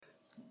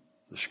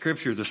The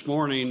scripture this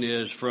morning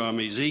is from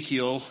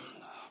Ezekiel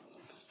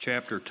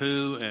chapter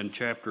 2 and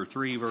chapter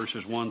 3,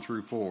 verses 1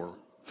 through 4.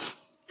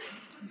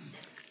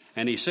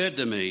 And he said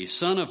to me,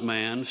 Son of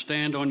man,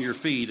 stand on your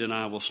feet, and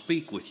I will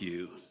speak with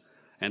you.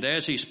 And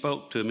as he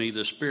spoke to me,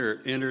 the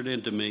Spirit entered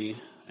into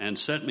me and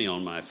set me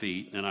on my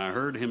feet, and I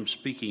heard him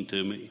speaking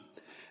to me.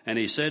 And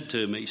he said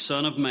to me,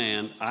 Son of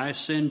man, I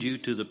send you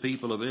to the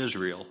people of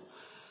Israel,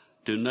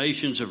 to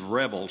nations of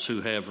rebels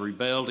who have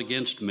rebelled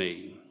against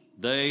me.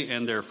 They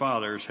and their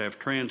fathers have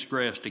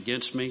transgressed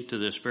against me to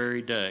this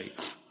very day.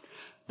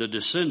 The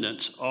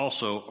descendants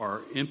also are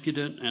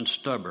impudent and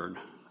stubborn.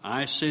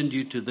 I send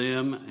you to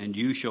them, and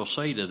you shall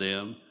say to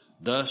them,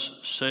 Thus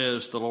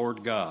says the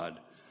Lord God.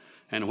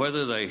 And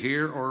whether they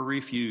hear or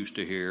refuse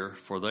to hear,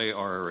 for they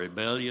are a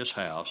rebellious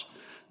house,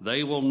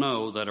 they will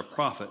know that a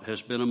prophet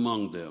has been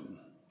among them.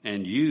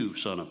 And you,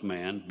 Son of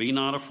man, be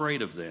not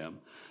afraid of them,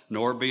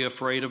 nor be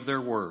afraid of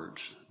their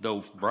words.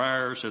 Though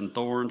briars and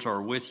thorns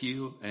are with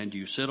you, and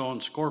you sit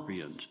on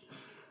scorpions,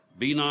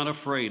 be not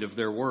afraid of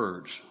their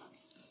words,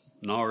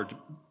 nor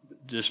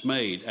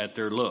dismayed at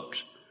their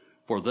looks,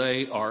 for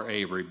they are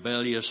a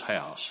rebellious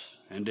house.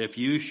 And if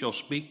you shall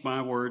speak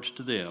my words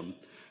to them,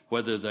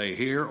 whether they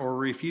hear or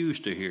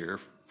refuse to hear,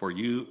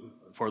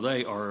 for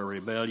they are a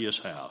rebellious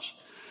house.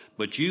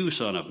 But you,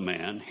 Son of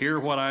man, hear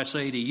what I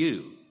say to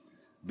you.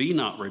 Be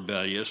not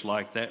rebellious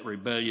like that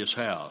rebellious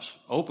house.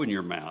 Open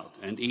your mouth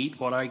and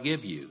eat what I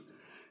give you.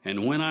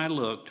 And when I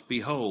looked,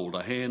 behold,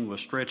 a hand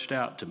was stretched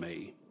out to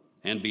me.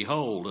 And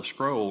behold, a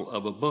scroll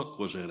of a book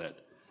was in it.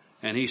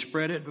 And he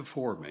spread it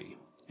before me.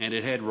 And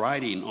it had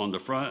writing on the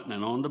front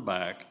and on the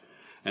back.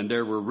 And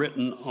there were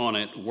written on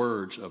it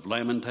words of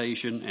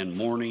lamentation and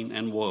mourning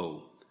and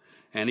woe.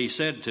 And he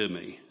said to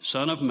me,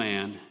 Son of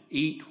man,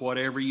 eat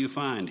whatever you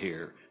find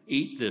here.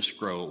 Eat this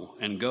scroll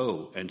and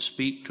go and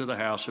speak to the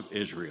house of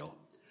Israel.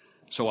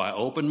 So I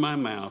opened my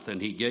mouth, and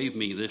he gave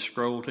me this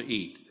scroll to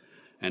eat.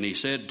 And he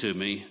said to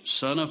me,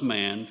 Son of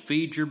man,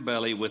 feed your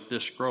belly with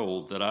this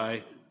scroll that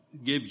I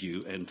give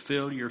you, and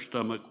fill your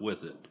stomach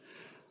with it.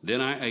 Then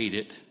I ate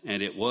it,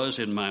 and it was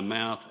in my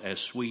mouth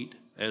as sweet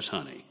as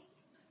honey.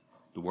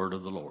 The word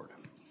of the Lord.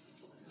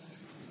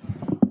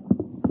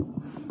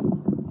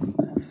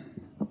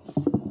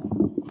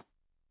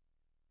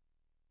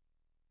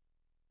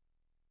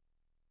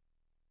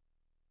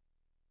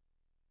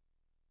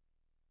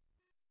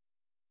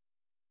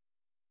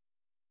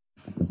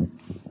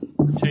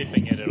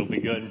 Taping it, it'll be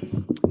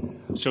good.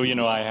 So,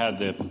 I had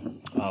the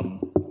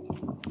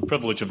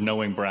privilege of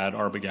knowing Brad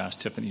Arbogast,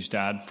 Tiffany's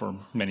dad, for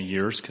many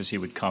years, because he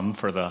would come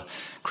for the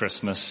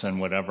Christmas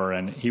and whatever,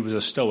 and he was a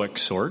stoic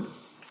sort.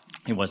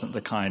 He wasn't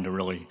the kind to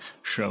really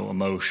show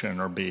emotion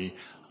or be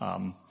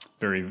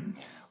very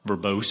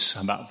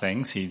verbose about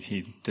things.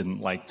 He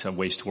didn't like to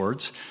waste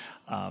words.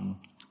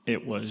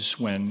 It was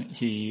when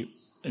he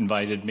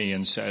invited me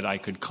and said I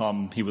could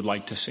come, he would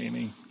like to see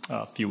me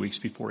a few weeks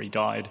before he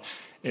died.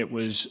 It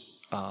was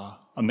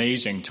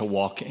amazing to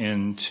walk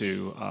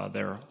into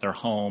their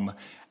home,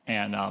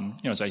 and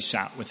as I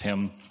sat with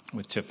him,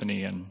 with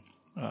Tiffany, and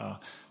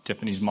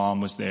Tiffany's mom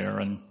was there,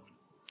 and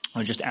I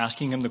was just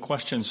asking him the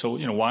question. So,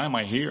 why am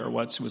I here? It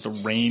was a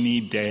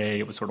rainy day.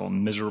 It was sort of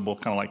miserable,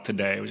 kind of like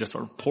today. It was just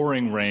sort of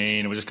pouring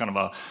rain. It was just kind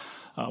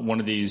of one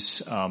of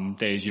these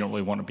days you don't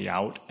really want to be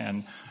out.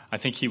 And I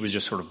think he was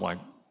just sort of like,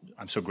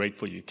 I'm so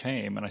grateful you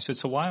came. And I said,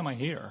 so why am I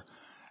here?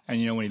 And,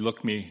 when he looked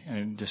at me,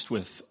 and just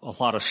with a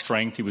lot of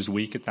strength, he was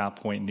weak at that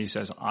point, and he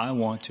says, I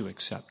want to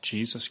accept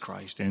Jesus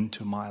Christ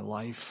into my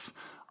life.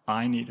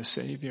 I need a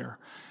Savior.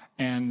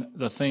 And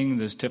the thing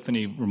that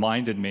Tiffany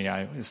reminded me,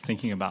 I was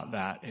thinking about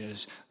that,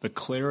 is the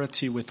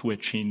clarity with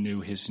which he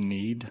knew his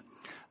need.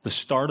 The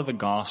start of the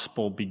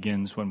gospel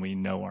begins when we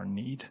know our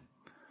need.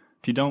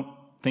 If you don't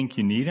think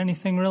you need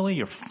anything really,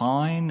 you're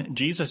fine.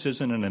 Jesus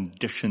isn't an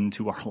addition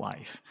to our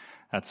life.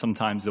 That's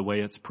sometimes the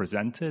way it's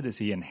presented, is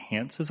he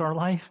enhances our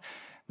life.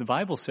 The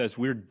Bible says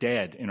we're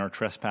dead in our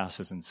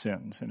trespasses and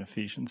sins in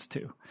Ephesians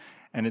 2.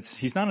 And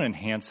he's not an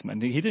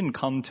enhancement. He didn't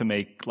come to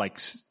make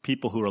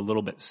people who are a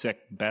little bit sick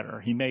better.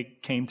 He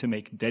came to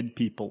make dead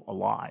people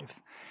alive.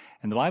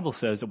 And the Bible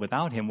says that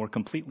without him, we're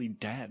completely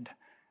dead.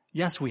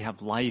 Yes, we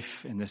have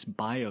life in this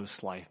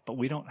bios life, but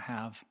we don't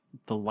have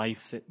the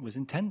life that was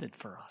intended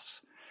for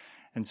us.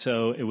 And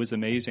so it was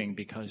amazing,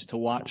 because to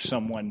watch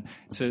someone,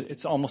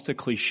 it's almost a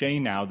cliche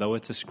now, though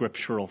it's a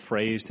scriptural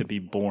phrase, to be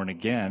born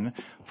again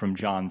from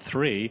John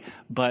 3,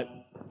 but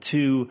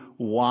to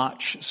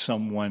watch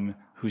someone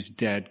who's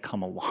dead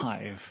come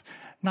alive,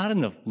 not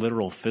in the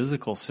literal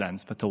physical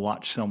sense, but to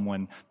watch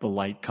someone, the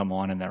light come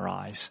on in their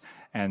eyes.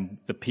 And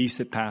the peace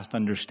that passed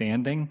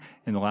understanding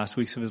in the last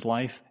weeks of his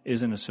life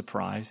isn't a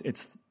surprise.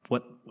 It's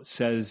what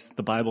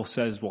the Bible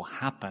says will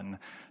happen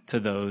to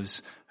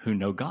those who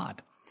know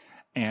God.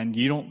 And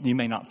you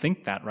may not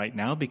think that right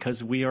now,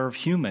 because we are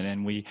human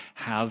and we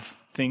have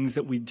things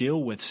that we deal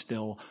with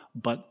still.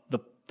 But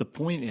the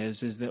point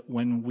is that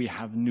when we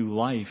have new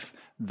life,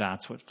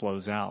 that's what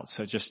flows out.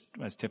 So just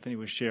as Tiffany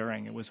was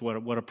sharing, it was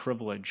what a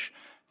privilege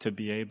to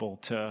be able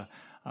to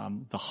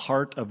The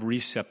heart of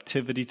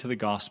receptivity to the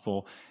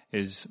gospel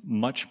is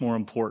much more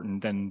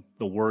important than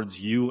the words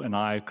you and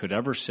I could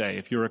ever say.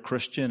 If you're a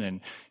Christian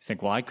and you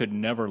think, well, I could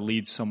never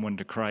lead someone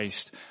to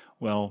Christ,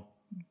 well,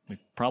 we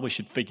probably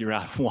should figure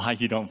out why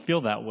you don't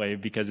feel that way,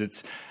 because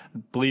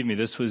believe me,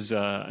 this was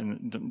a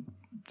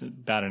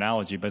bad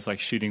analogy, but it's like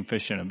shooting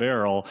fish in a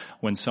barrel.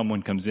 When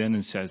someone comes in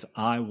and says,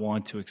 I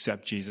want to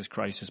accept Jesus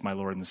Christ as my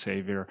Lord and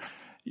Savior,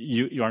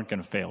 you aren't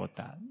going to fail at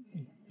that.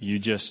 You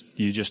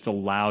just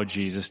allow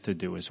Jesus to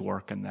do his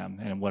work in them.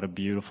 And what a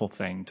beautiful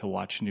thing to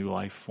watch new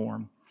life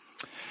form.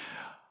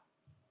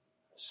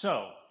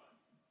 So,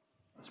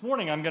 this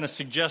morning I'm going to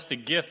suggest a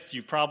gift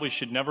you probably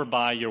should never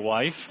buy your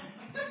wife.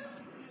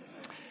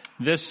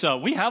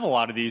 We have a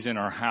lot of these in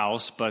our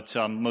house, but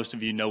most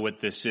of you know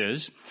what this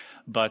is.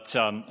 But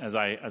as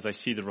I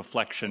see the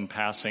reflection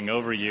passing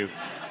over you,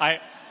 I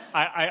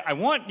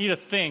want you to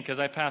think as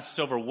I pass this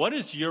over, what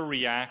is your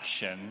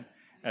reaction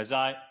as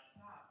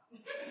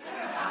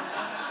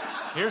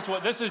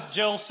this is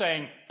Jill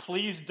saying,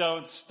 please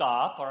don't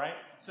stop, all right?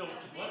 So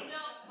please don't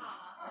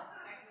stop.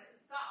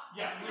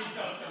 Yeah, please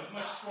don't. So it's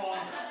much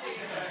stronger. Please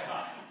don't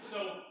stop.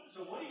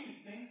 So what do you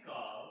think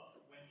of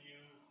when you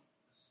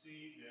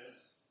see this?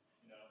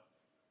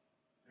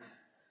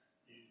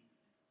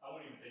 I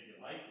wouldn't even say you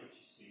like what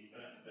you see,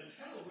 but it's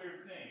kind of a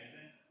weird thing,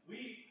 isn't it?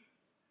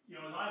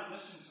 As I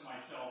listen to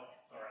myself,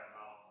 sorry, I'm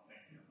not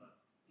thinking, but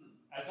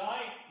as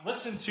I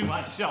listen to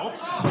myself,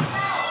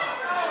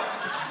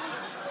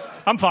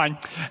 I'm fine.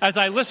 As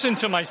I listen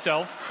to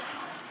myself,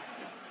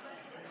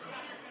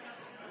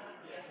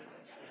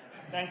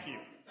 thank you.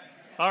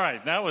 All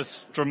right, that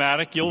was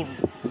dramatic. You'll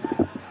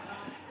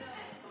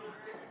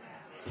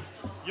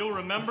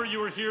remember you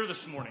were here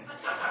this morning.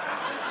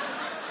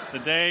 The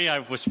day I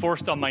was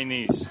forced on my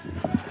knees.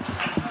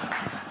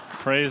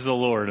 Praise the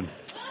Lord.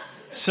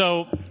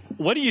 So,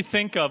 what do you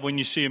think of when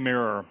you see a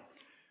mirror?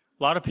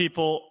 A lot of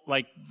people,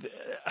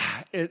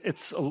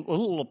 it's a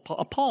little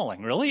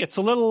appalling, really. It's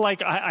a little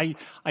like, I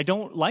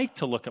don't like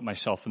to look at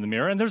myself in the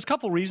mirror. And there's a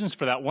couple reasons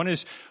for that. One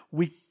is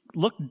we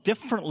look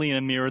differently in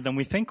a mirror than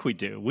we think we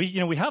do.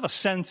 We have a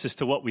sense as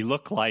to what we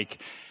look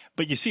like,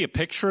 but you see a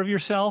picture of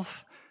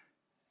yourself,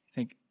 you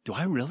think, do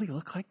I really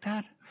look like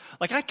that?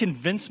 Like, I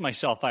convinced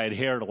myself I had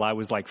hair till I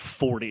was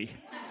 40.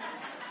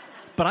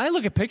 But I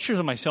look at pictures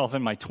of myself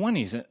in my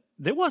 20s, and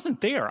it wasn't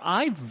there.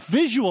 I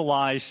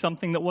visualized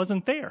something that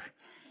wasn't there.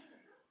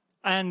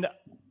 And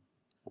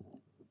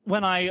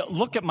when I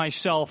look at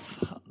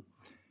myself,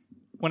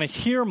 when I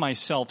hear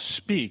myself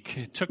speak,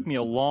 it took me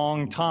a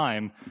long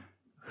time.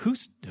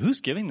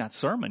 Who's giving that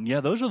sermon? Yeah,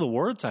 those are the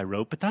words I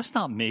wrote, but that's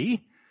not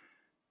me.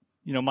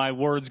 My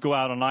words go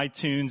out on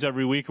iTunes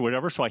every week or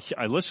whatever, so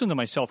I listen to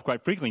myself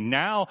quite frequently.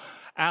 Now,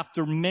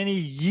 after many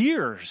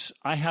years,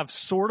 I have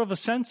sort of a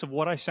sense of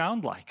what I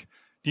sound like.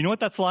 Do you know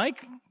what that's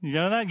like? You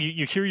know that?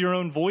 You hear your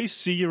own voice,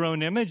 see your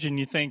own image, and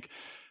you think,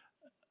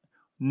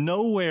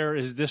 nowhere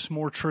is this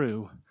more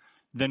true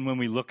than when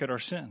we look at our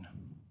sin.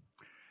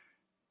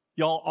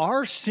 Y'all,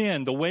 our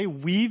sin, the way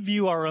we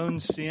view our own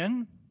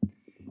sin,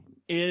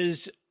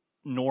 is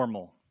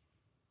normal.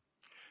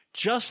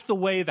 Just the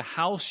way the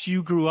house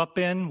you grew up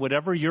in,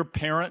 whatever your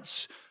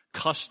parents'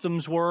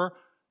 customs were,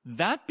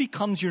 that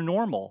becomes your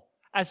normal.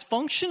 As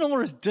functional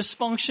or as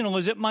dysfunctional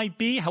as it might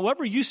be,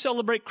 however you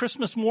celebrate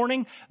Christmas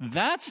morning,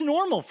 that's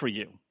normal for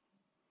you.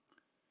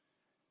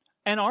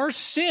 And our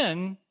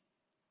sin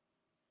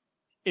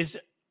is,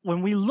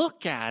 when we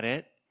look at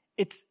it,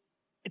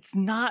 it's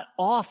not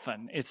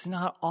often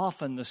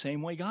the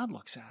same way God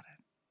looks at it.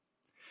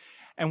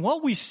 And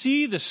what we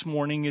see this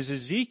morning is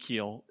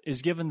Ezekiel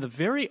is given the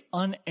very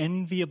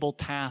unenviable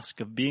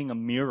task of being a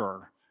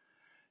mirror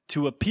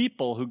to a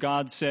people who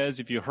God says,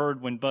 if you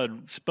heard when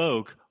Bud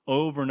spoke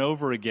over and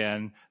over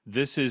again,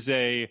 this is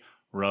a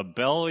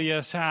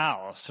rebellious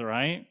house,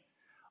 right?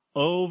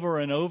 Over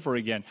and over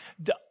again.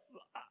 The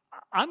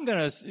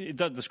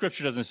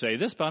scripture doesn't say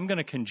this, but I'm going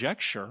to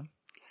conjecture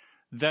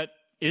that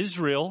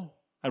Israel,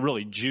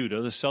 really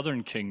Judah, the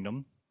southern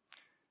kingdom,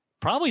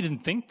 probably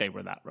didn't think they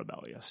were that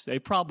rebellious. They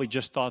probably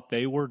just thought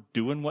they were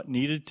doing what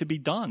needed to be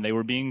done. They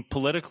were being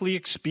politically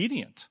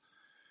expedient.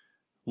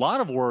 A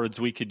lot of words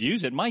we could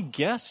use it. My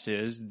guess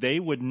is they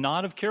would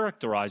not have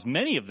characterized,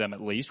 many of them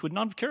at least, would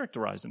not have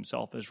characterized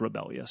themselves as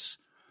rebellious.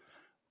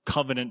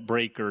 Covenant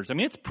breakers. I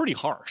mean, it's pretty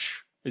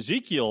harsh.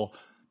 Ezekiel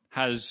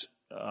has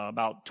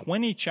about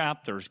 20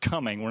 chapters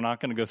coming. We're not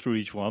going to go through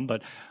each one,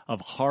 but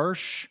of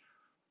harsh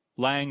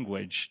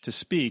language to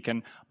speak.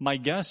 And my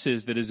guess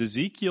is that as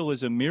Ezekiel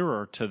is a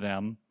mirror to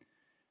them,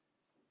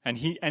 and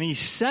he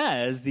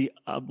says, the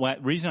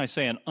reason I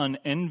say an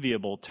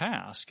unenviable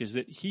task is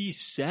that he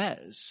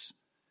says,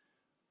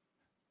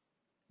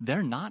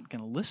 they're not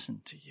going to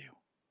listen to you.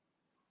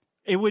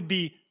 It would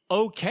be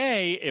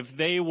okay if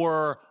they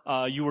were,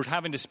 you were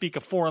having to speak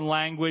a foreign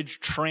language,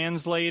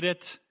 translate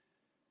it,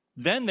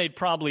 then they'd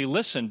probably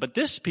listen. But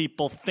this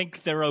people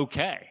think they're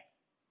okay.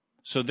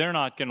 So they're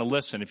not going to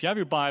listen. If you have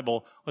your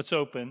Bible, let's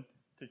open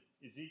to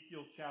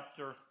Ezekiel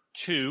chapter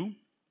 2.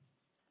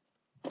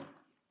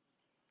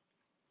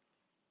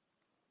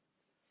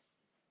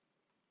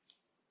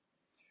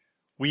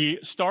 We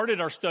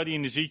started our study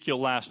in Ezekiel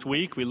last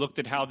week. We looked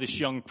at how this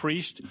young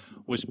priest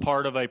was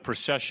part of a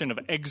procession of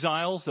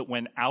exiles that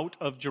went out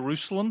of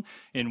Jerusalem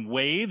in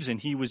waves, and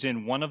he was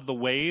in one of the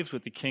waves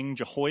with the king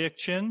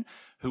Jehoiachin,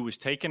 who was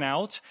taken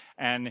out,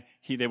 and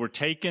they were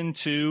taken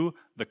to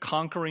the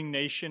conquering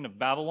nation of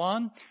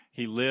Babylon.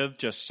 He lived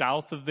just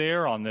south of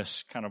there on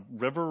this kind of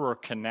river or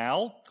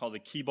canal called the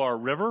Kibar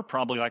River,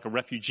 probably like a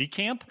refugee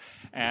camp.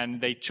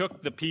 And they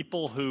took the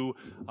people who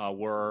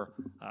were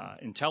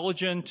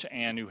intelligent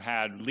and who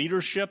had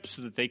leadership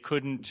so that they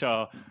couldn't,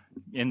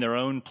 in their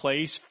own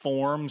place,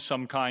 form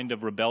some kind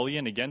of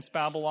rebellion against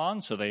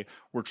Babylon. So they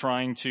were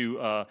trying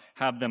to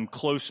have them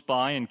close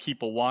by and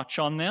keep a watch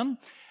on them.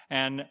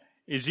 And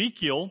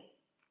Ezekiel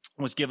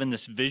was given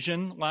this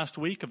vision last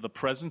week of the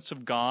presence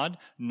of God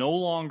no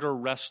longer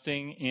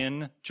resting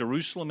in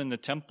Jerusalem in the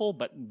temple,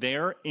 but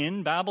there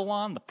in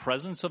Babylon, the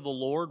presence of the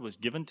Lord was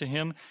given to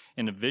him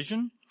in a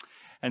vision.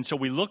 And so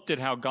we looked at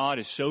how God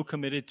is so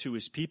committed to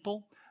his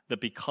people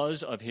that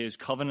because of his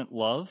covenant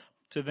love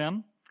to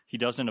them, he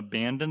doesn't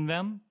abandon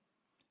them.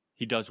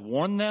 He does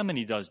warn them and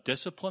he does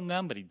discipline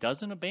them, but he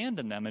doesn't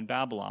abandon them in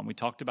Babylon. We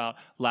talked about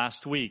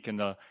last week,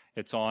 and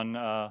it's on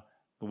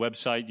the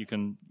website. You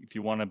can, if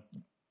you want to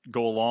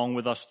go along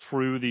with us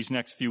through these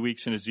next few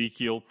weeks in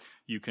Ezekiel,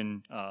 you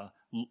can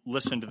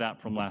listen to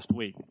that from last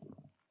week.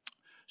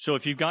 So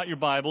if you've got your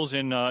Bibles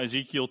in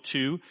Ezekiel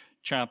 2,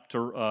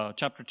 chapter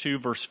 2,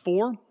 verse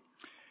 4,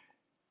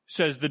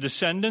 says, "The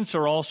descendants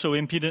are also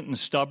impudent and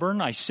stubborn.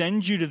 I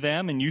send you to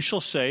them, and you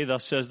shall say,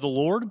 Thus says the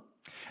Lord.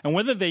 And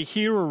whether they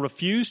hear or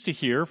refuse to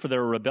hear, for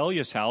they're a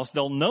rebellious house,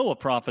 they'll know a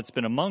prophet's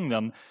been among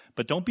them.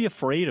 But don't be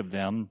afraid of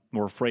them,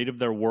 nor afraid of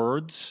their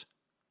words."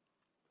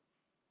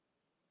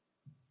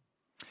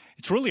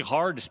 It's really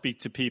hard to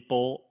speak to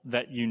people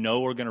that you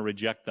know are going to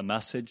reject the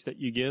message that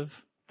you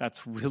give.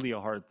 That's really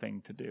a hard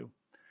thing to do.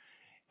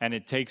 And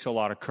it takes a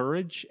lot of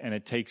courage, and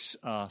it takes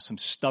some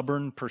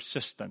stubborn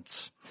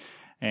persistence.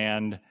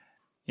 And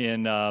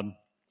in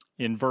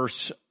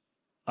verse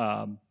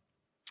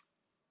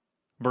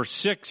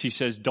 6, he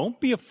says, don't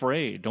be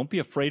afraid. Don't be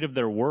afraid of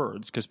their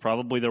words, because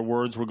probably their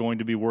words were going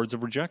to be words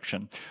of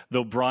rejection.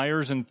 Though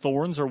briars and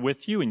thorns are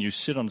with you and you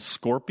sit on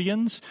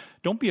scorpions,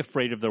 don't be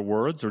afraid of their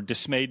words or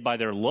dismayed by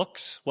their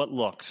looks. What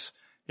looks?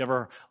 You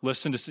ever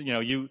listen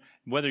to,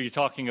 whether you're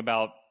talking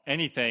about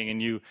anything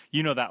and you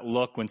know that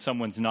look when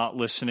someone's not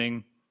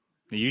listening.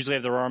 They usually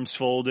have their arms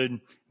folded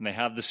and they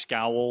have the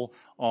scowl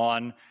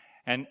on.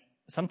 And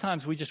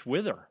sometimes we just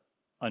wither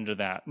under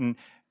that. And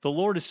the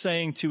Lord is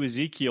saying to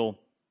Ezekiel,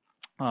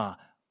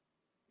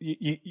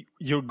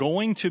 you're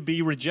going to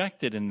be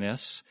rejected in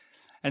this.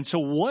 And so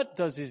what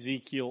does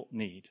Ezekiel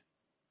need?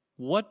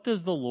 What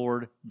does the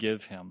Lord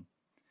give him?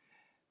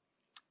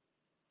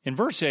 In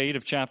verse 8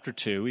 of chapter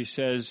 2, he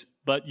says,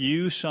 "But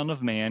you, son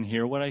of man,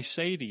 hear what I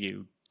say to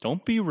you.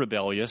 Don't be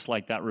rebellious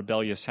like that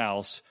rebellious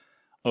house.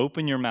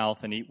 Open your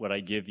mouth and eat what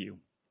I give you."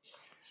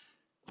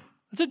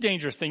 It's a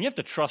dangerous thing. You have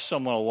to trust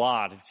someone a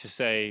lot to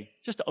say,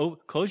 just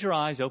close your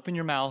eyes, open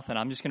your mouth, and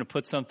I'm just going to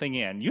put something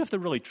in. You have to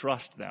really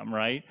trust them,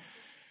 right?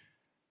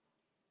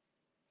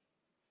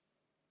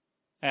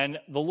 And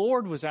the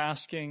Lord was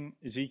asking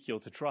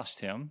Ezekiel to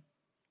trust him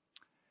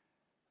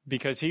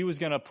because he was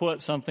going to put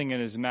something in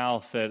his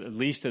mouth that, at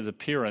least at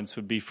appearance,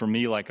 would be for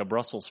me like a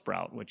Brussels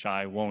sprout, which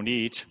I won't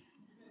eat.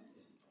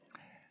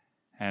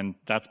 And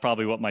that's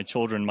probably what my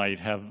children might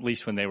have, at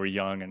least when they were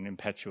young and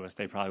impetuous.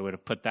 They probably would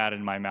have put that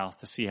in my mouth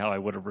to see how I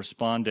would have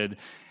responded.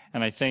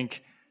 And I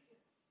think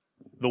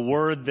the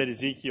word that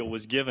Ezekiel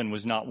was given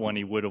was not one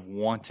he would have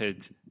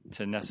wanted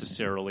to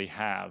necessarily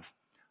have.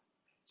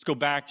 Let's go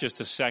back just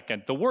a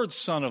second. The word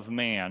Son of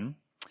Man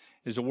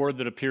is a word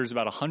that appears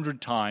about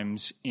 100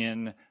 times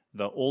in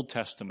the Old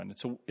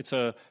Testament. It's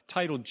a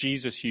title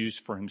Jesus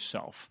used for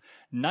himself.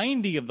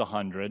 90 of the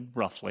 100,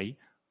 roughly,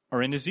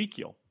 are in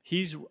Ezekiel.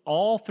 He's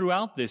all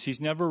throughout this, he's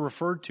never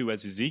referred to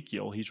as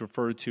Ezekiel. He's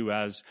referred to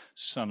as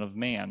Son of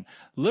Man.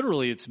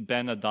 Literally, it's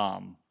Ben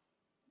Adam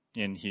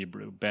in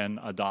Hebrew, Ben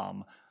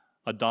Adam.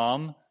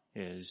 Adam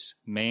is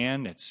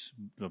man. It's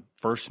the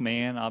first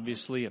man,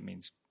 obviously. It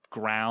means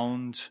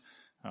ground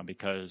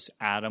because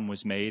Adam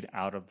was made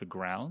out of the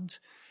ground.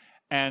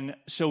 And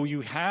so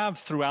you have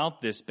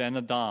throughout this Ben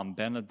Adam,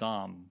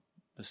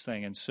 this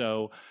thing. And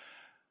so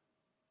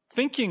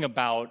thinking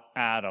about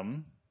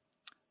Adam,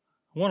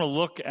 I want to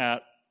look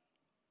at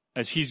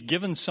as he's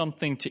given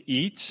something to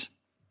eat,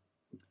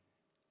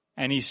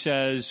 and he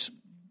says,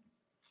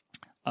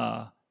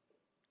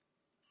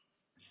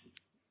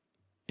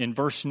 in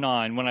verse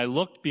 9, "When I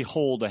looked,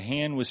 behold, a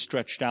hand was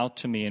stretched out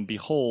to me, and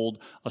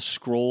behold, a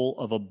scroll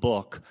of a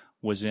book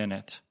was in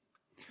it."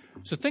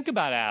 So think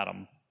about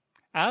Adam.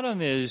 Adam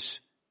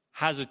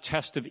has a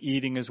test of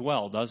eating as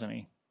well, doesn't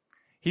he?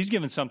 He's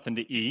given something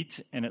to eat,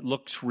 and it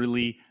looks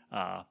really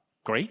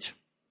great.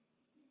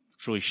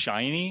 It's really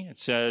shiny. It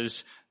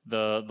says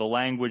the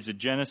language that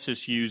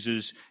Genesis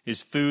uses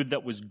is food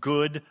that was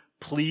good,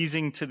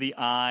 pleasing to the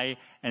eye,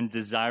 and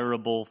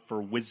desirable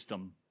for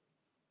wisdom.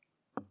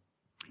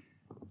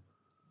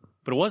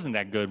 But it wasn't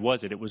that good,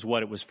 was it? It was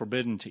what it was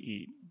forbidden to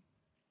eat.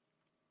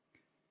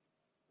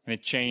 And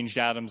it changed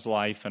Adam's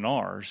life and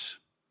ours.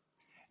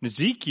 And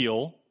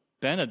Ezekiel,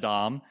 Ben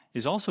Adam,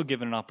 is also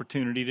given an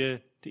opportunity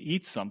to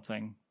eat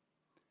something.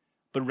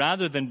 But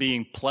rather than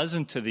being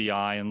pleasant to the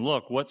eye and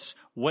look, what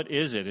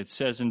is it? It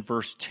says in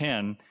verse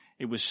 10,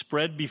 it was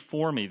spread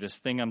before me, this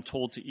thing I'm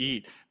told to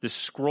eat, this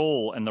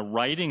scroll, and the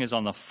writing is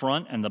on the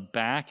front and the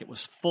back. It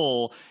was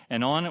full,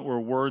 and on it were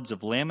words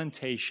of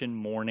lamentation,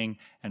 mourning,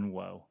 and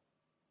woe.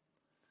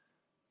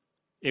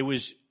 It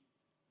was,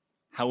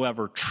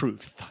 however,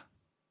 truth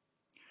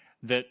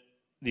that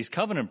these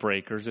covenant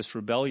breakers, this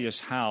rebellious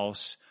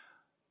house,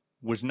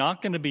 was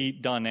not going to be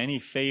done any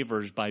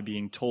favors by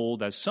being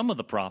told, as some of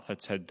the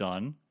prophets had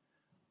done,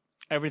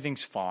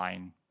 everything's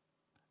fine.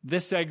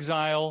 This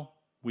exile,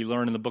 we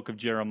learn in the book of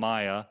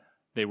Jeremiah,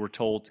 they were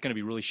told it's going to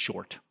be really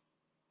short.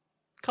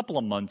 A couple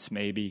of months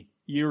maybe,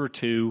 year or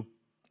two,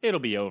 it'll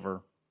be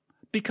over.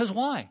 Because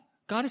why?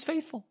 God is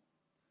faithful.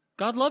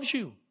 God loves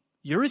you.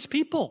 You're his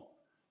people.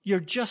 You're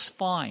just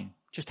fine.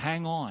 Just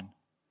hang on.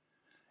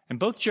 And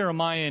both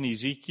Jeremiah and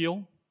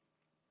Ezekiel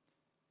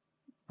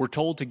were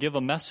told to give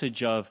a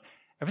message of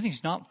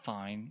everything's not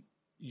fine.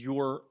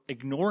 You're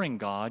ignoring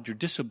God. You're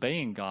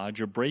disobeying God.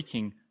 You're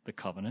breaking the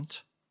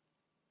covenant.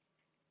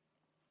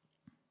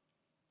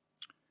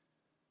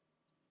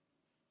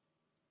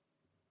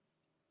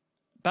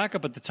 Back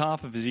up at the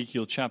top of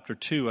Ezekiel chapter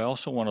 2, I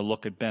also want to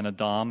look at Ben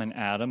Adam and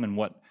Adam and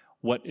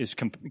what is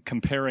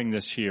comparing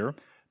this here.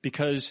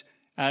 Because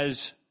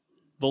as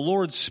the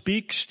Lord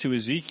speaks to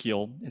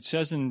Ezekiel, it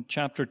says in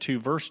chapter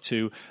 2, verse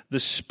 2, the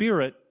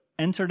Spirit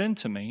entered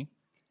into me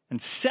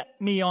and set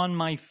me on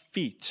my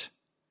feet,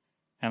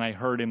 and I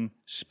heard him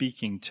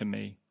speaking to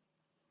me.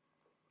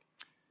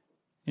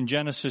 In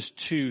Genesis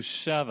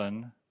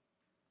 2:7,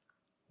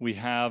 we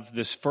have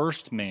this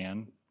first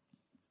man,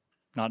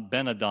 not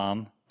Ben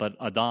Adam, but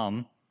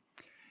Adam.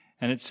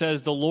 And it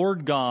says, the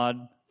Lord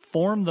God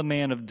formed the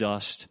man of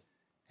dust,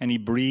 and he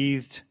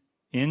breathed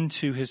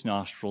into his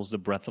nostrils the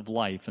breath of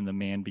life, and the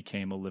man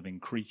became a living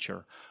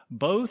creature.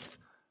 Both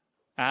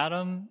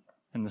Adam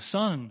and the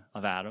son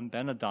of Adam,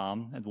 Ben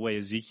Adam, and the way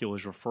Ezekiel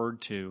is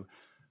referred to,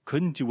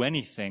 couldn't do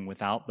anything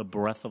without the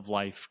breath of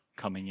life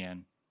coming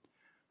in.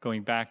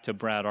 Going back to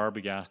Brad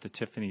Arbogast, to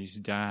Tiffany's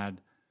dad,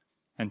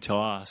 and to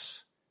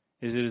us,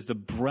 it is the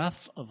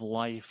breath of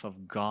life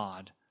of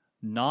God,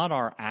 not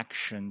our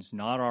actions,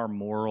 not our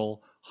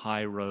moral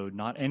high road,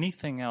 not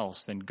anything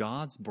else than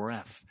God's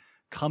breath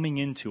coming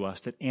into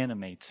us that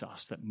animates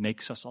us, that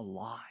makes us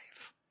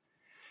alive.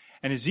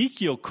 And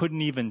Ezekiel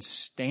couldn't even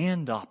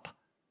stand up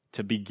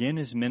to begin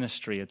his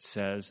ministry, it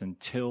says,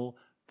 until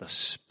the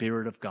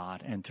Spirit of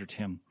God entered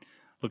him.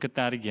 Look at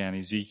that again,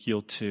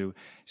 Ezekiel 2.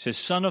 It says,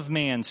 Son of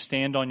man,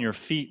 stand on your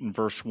feet in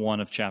verse 1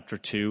 of chapter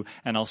 2,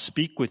 and I'll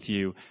speak with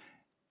you.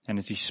 And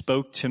as he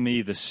spoke to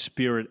me, the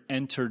Spirit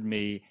entered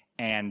me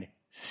and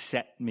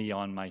set me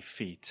on my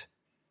feet.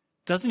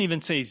 Doesn't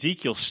even say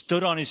Ezekiel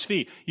stood on his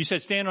feet. You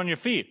said stand on your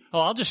feet.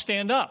 Oh, I'll just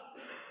stand up.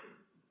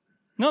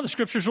 No, the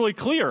scripture's really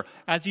clear.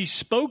 As he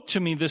spoke to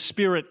me, the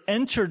Spirit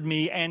entered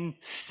me and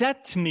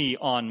set me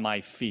on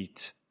my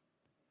feet.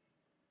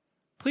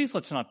 Please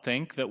let's not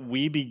think that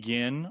we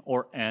begin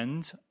or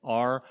end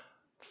our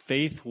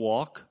faith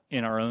walk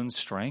in our own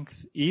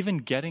strength, even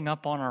getting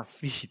up on our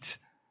feet.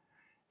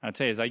 I'll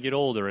tell you, as I get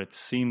older, it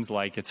seems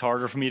like it's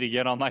harder for me to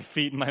get on my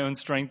feet in my own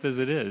strength as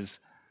it is.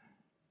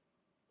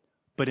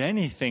 But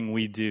anything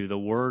we do, the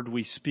word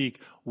we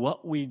speak,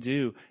 what we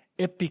do,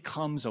 it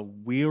becomes a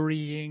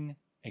wearying,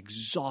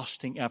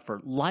 exhausting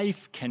effort.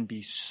 Life can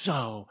be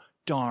so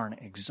darn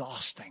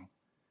exhausting.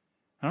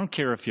 I don't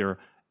care if you're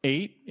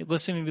 8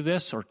 listening to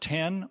this, or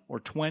 10, or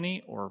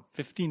 20, or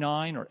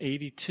 59, or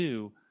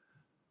 82.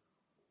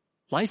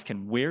 Life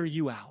can wear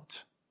you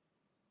out.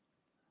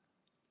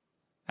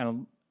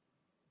 And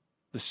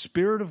the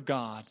Spirit of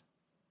God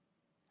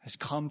has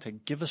come to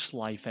give us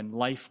life, and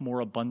life more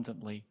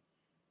abundantly.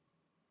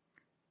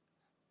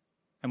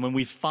 And when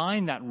we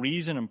find that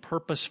reason and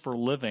purpose for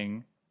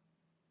living,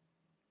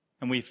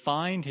 and we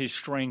find his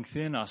strength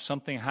in us,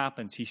 something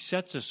happens. He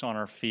sets us on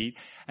our feet.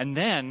 And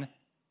then,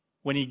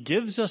 when he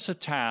gives us a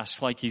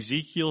task like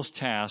Ezekiel's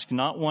task,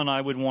 not one I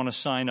would want to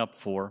sign up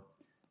for,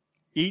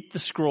 eat the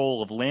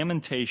scroll of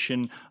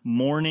lamentation,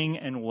 mourning,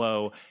 and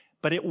woe.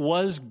 But it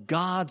was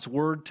God's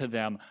word to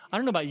them. I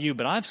don't know about you,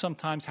 but I've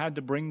sometimes had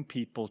to bring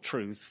people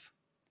truth.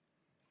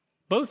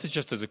 Both as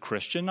just as a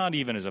Christian, not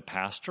even as a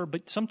pastor,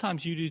 but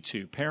sometimes you do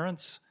too.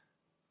 Parents,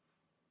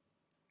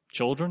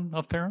 children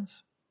of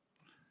parents,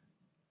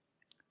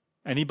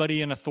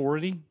 anybody in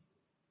authority,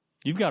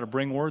 you've got to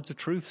bring words of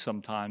truth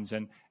sometimes,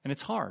 and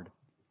it's hard.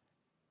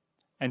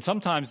 And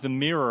sometimes the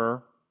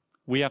mirror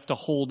we have to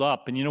hold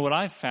up. And you know what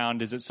I've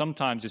found is that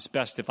sometimes it's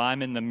best if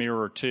I'm in the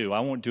mirror too. I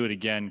won't do it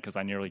again because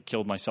I nearly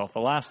killed myself the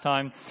last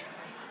time.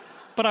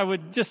 But I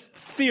would just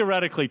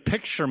theoretically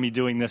picture me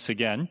doing this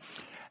again.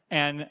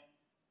 And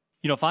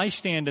you know, if I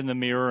stand in the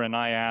mirror and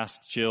I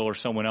ask Jill or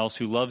someone else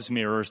who loves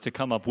mirrors to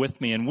come up with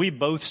me, and we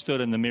both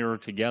stood in the mirror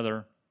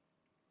together,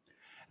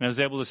 and I was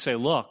able to say,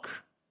 look,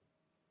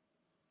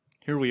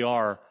 here we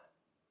are.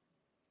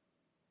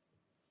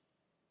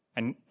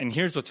 And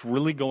here's what's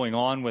really going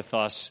on with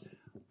us.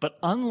 But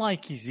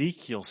unlike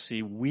Ezekiel,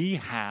 see, we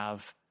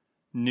have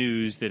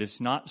news that it's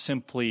not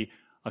simply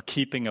a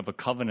keeping of a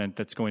covenant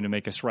that's going to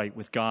make us right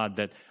with God,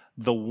 that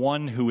the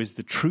one who is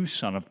the true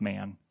Son of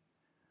Man,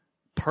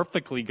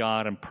 perfectly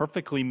God and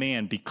perfectly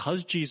man,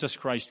 because Jesus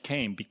Christ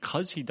came,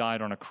 because he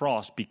died on a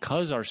cross,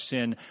 because our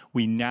sin,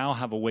 we now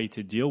have a way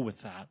to deal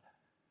with that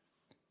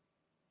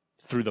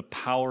through the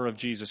power of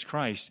Jesus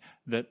Christ,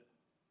 that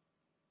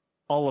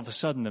all of a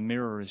sudden the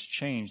mirror is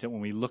changed, that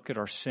when we look at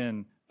our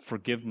sin,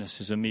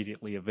 forgiveness is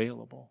immediately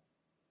available.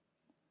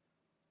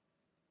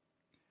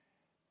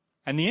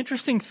 And the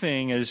interesting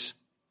thing is,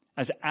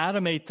 as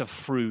Adam ate the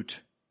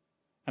fruit,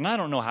 and I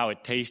don't know how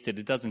it tasted,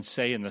 it doesn't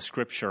say in the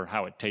scripture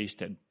how it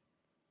tasted,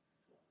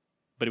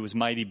 but it was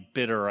mighty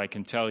bitter, I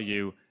can tell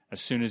you,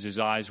 as soon as his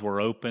eyes were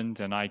opened,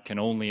 and I can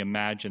only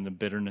imagine the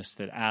bitterness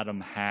that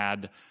Adam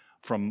had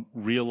from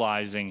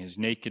realizing his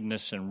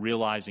nakedness and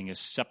realizing his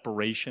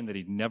separation that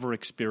he'd never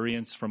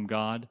experienced from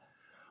God.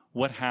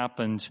 What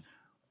happened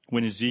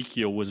when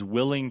Ezekiel was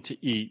willing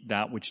to eat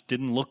that which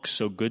didn't look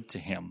so good to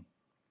him?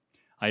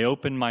 I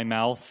opened my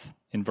mouth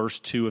in verse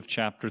 2 of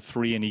chapter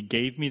 3, and he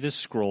gave me this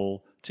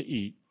scroll to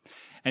eat.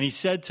 And he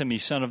said to me,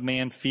 Son of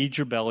man, feed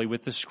your belly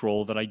with the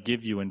scroll that I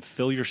give you and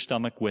fill your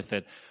stomach with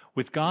it,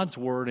 with God's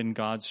word and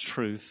God's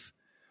truth,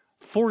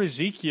 for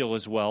Ezekiel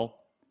as well,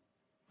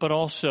 but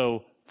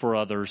also for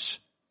others.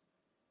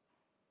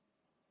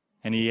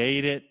 And he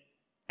ate it,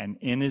 and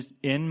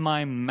in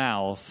my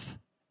mouth,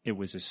 it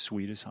was as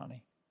sweet as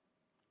honey.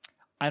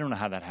 I don't know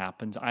how that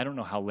happens. I don't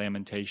know how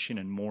lamentation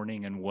and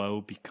mourning and woe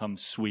become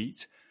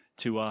sweet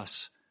to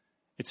us.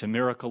 It's a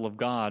miracle of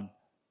God.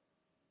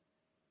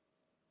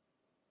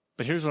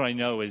 But here's what I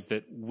know is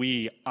that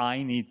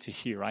I need to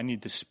hear. I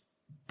need to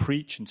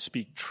preach and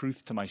speak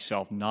truth to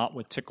myself, not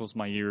what tickles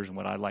my ears and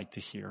what I like to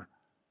hear.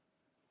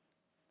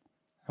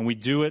 And we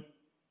do it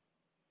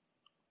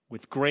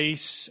with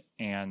grace,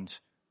 and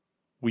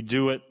we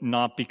do it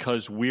not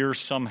because we're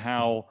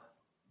somehow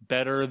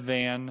better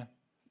than,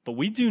 but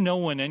we do no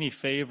one any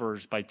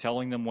favors by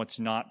telling them what's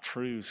not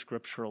true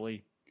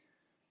scripturally.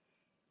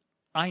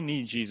 I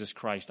need Jesus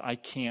Christ. I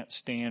can't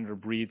stand or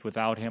breathe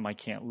without him. I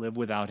can't live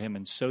without him,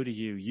 and so do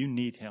you. You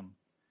need him.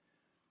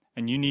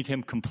 And you need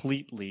him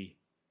completely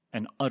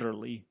and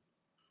utterly.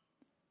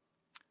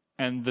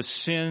 And the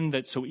sin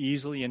that so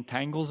easily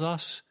entangles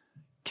us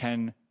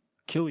can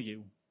kill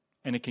you,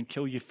 and it can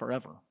kill you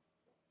forever.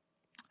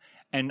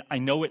 And I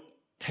know it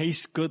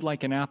tastes good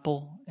like an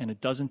apple, and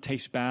it doesn't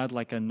taste bad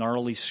like a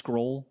gnarly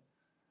scroll.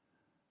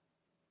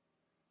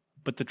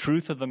 But the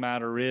truth of the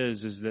matter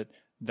is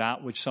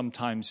that which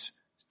sometimes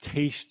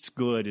tastes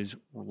good is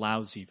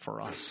lousy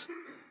for us.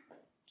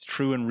 It's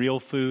true in real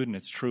food, and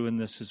it's true in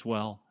this as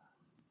well.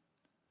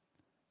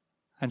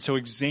 And so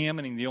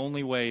the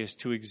only way is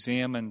to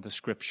examine the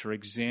scripture,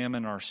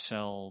 examine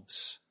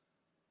ourselves,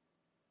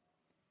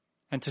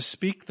 and to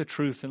speak the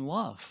truth in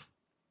love.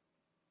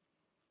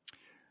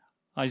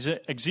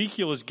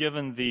 Ezekiel is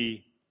given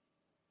the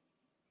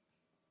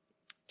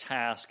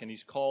task, and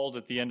he's called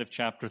at the end of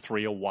chapter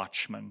 3 a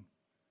watchman.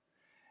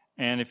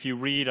 And if you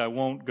read, I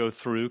won't go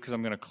through because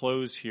I'm going to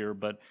close here,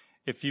 but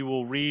if you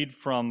will read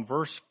from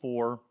verse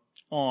 4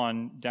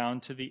 on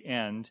down to the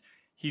end,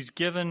 he's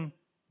given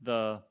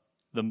the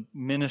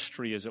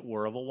ministry, as it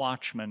were, of a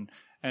watchman.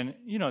 And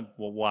you know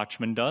what a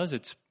watchman does?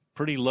 It's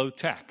pretty low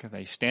tech.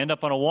 They stand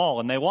up on a wall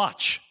and they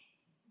watch.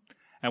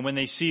 And when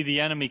they see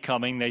the enemy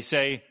coming, they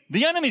say,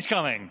 "The enemy's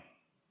coming!"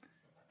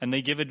 And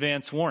they give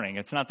advance warning.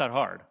 It's not that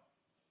hard.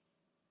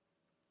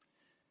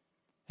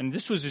 And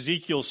this was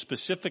Ezekiel's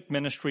specific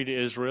ministry to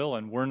Israel,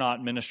 and we're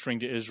not ministering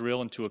to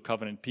Israel and to a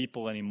covenant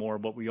people anymore,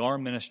 but we are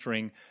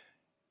ministering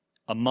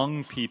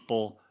among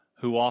people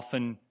who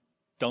often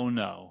don't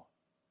know.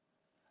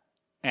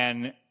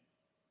 And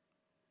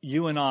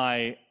you and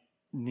I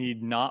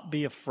need not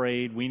be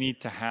afraid. We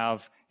need to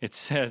have, it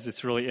says,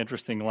 it's really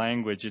interesting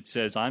language. It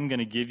says, I'm going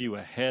to give you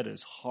a head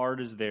as hard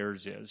as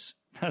theirs is.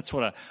 That's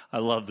what I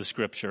love the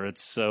scripture.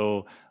 It's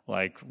so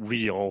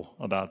real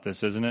about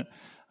this, isn't it?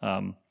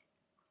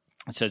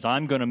 It says,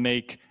 I'm going to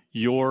make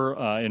your,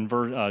 in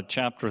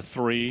chapter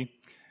 3,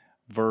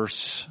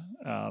 verse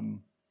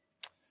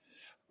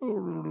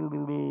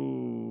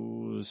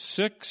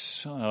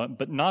 6,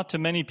 but not to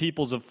many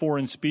peoples of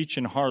foreign speech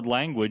and hard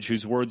language,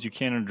 whose words you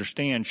can't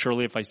understand.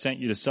 Surely if I sent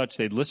you to such,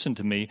 they'd listen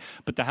to me.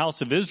 But the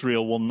house of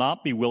Israel will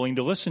not be willing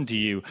to listen to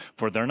you,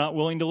 for they're not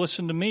willing to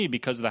listen to me,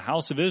 because the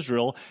house of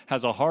Israel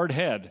has a hard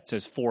head. It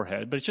says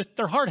forehead, but it's just,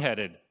 they're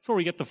hard-headed. That's where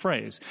we get the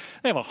phrase.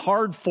 They have a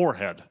hard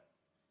forehead.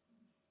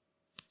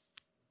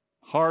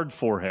 Hard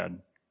forehead.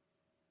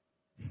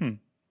 And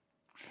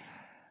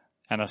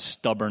a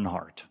stubborn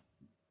heart.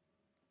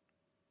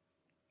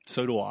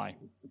 So do I.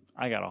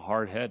 I got a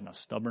hard head and a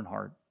stubborn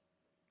heart.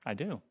 I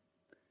do.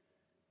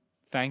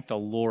 Thank the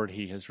Lord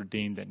he has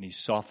redeemed it, and he's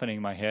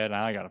softening my head.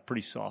 I got a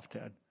pretty soft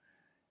head.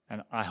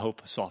 And I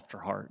hope a softer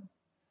heart.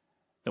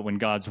 That when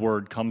God's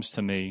word comes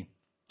to me,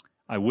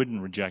 I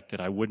wouldn't reject it.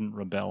 I wouldn't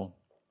rebel.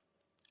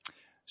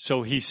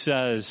 So he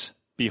says,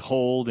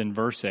 behold, in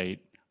verse 8,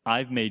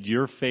 I've made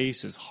your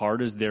face as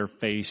hard as their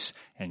face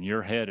and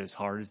your head as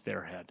hard as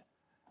their head.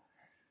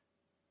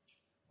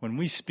 When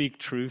we speak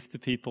truth to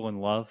people in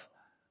love,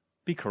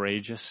 be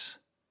courageous.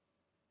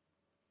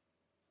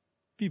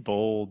 Be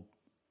bold.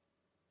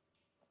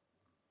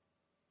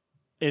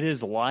 It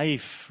is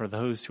life for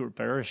those who are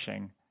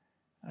perishing.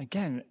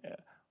 Again,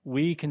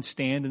 we can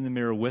stand in the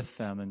mirror with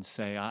them and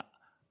say,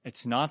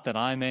 it's not that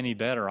I'm any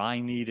better,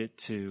 I need it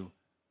too.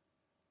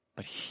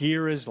 But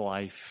here is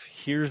life,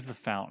 here's the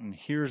fountain,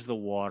 here's the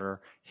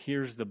water,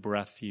 here's the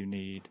breath you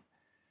need.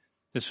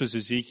 This was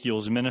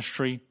Ezekiel's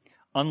ministry.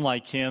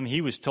 Unlike him,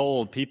 he was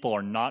told people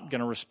are not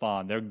going to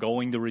respond. They're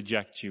going to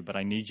reject you, but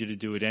I need you to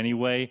do it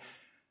anyway.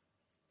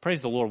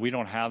 Praise the Lord, we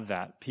don't have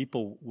that.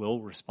 People will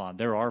respond.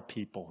 There are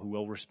people who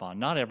will respond.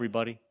 Not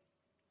everybody.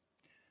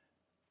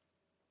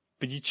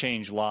 But you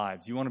change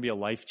lives. You want to be a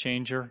life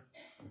changer?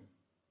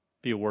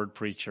 Be a word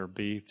preacher.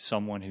 Be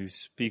someone who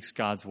speaks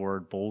God's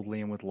word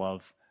boldly and with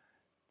love.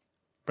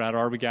 Brad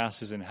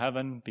Arbogast is in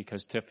heaven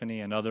because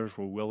Tiffany and others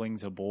were willing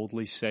to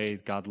boldly say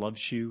God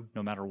loves you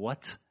no matter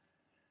what.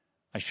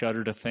 I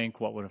shudder to think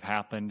what would have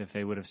happened if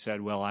they would have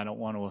said, well, I don't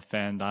want to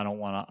offend. I don't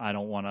want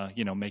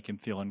to, make him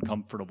feel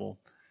uncomfortable.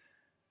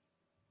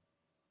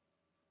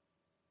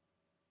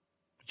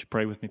 Would you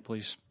pray with me,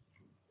 please?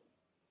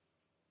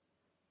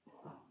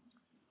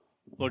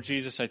 Lord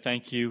Jesus, I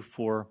thank you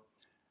for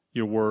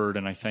your word,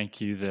 and I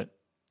thank you that,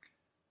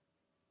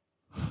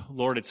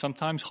 Lord, it's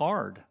sometimes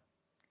hard,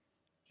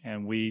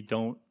 and we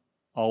don't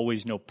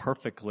always know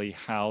perfectly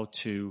how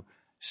to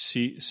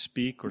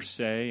speak or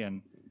say,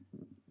 and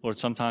Lord,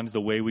 sometimes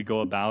the way we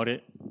go about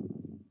it,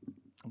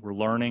 we're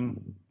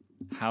learning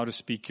how to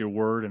speak your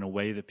word in a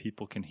way that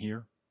people can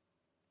hear.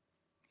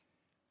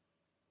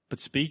 But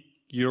speak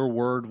your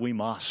word we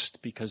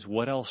must, because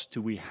what else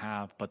do we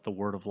have but the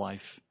word of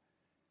life?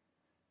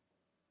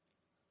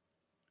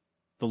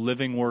 The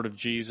living word of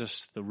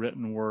Jesus, the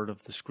written word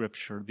of the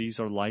Scripture, these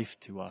are life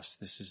to us.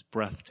 This is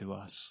breath to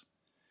us.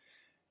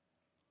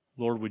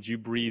 Lord, would you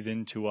breathe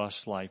into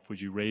us life? Would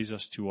you raise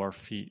us to our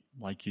feet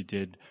like you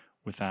did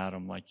with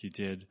Adam, like you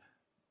did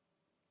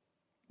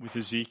with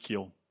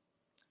Ezekiel?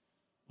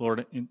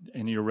 Lord,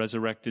 in your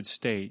resurrected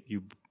state,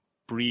 you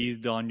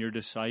breathed on your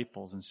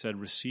disciples and said,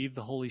 receive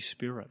the Holy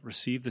Spirit,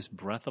 receive this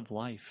breath of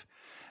life.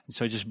 And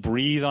so just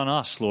breathe on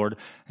us, Lord,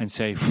 and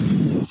say,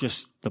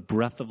 just the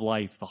breath of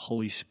life, the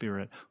Holy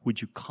Spirit,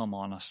 would you come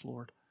on us,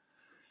 Lord?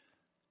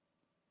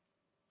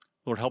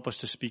 Lord, help us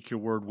to speak your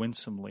word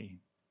winsomely,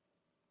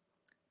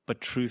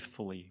 but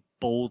truthfully,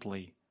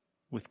 boldly,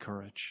 with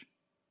courage.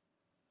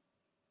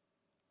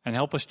 And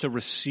help us to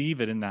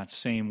receive it in that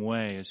same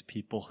way as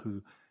people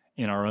who,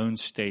 in our own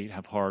state,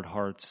 have hard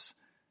hearts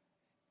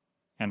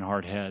and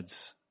hard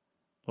heads.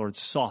 Lord,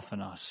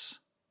 soften us.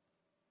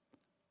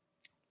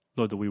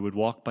 Lord, that we would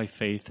walk by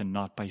faith and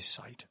not by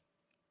sight.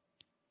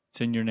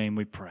 It's in your name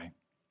we pray.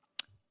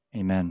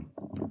 Amen.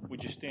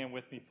 Would you stand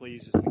with me,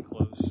 please, as we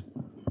close?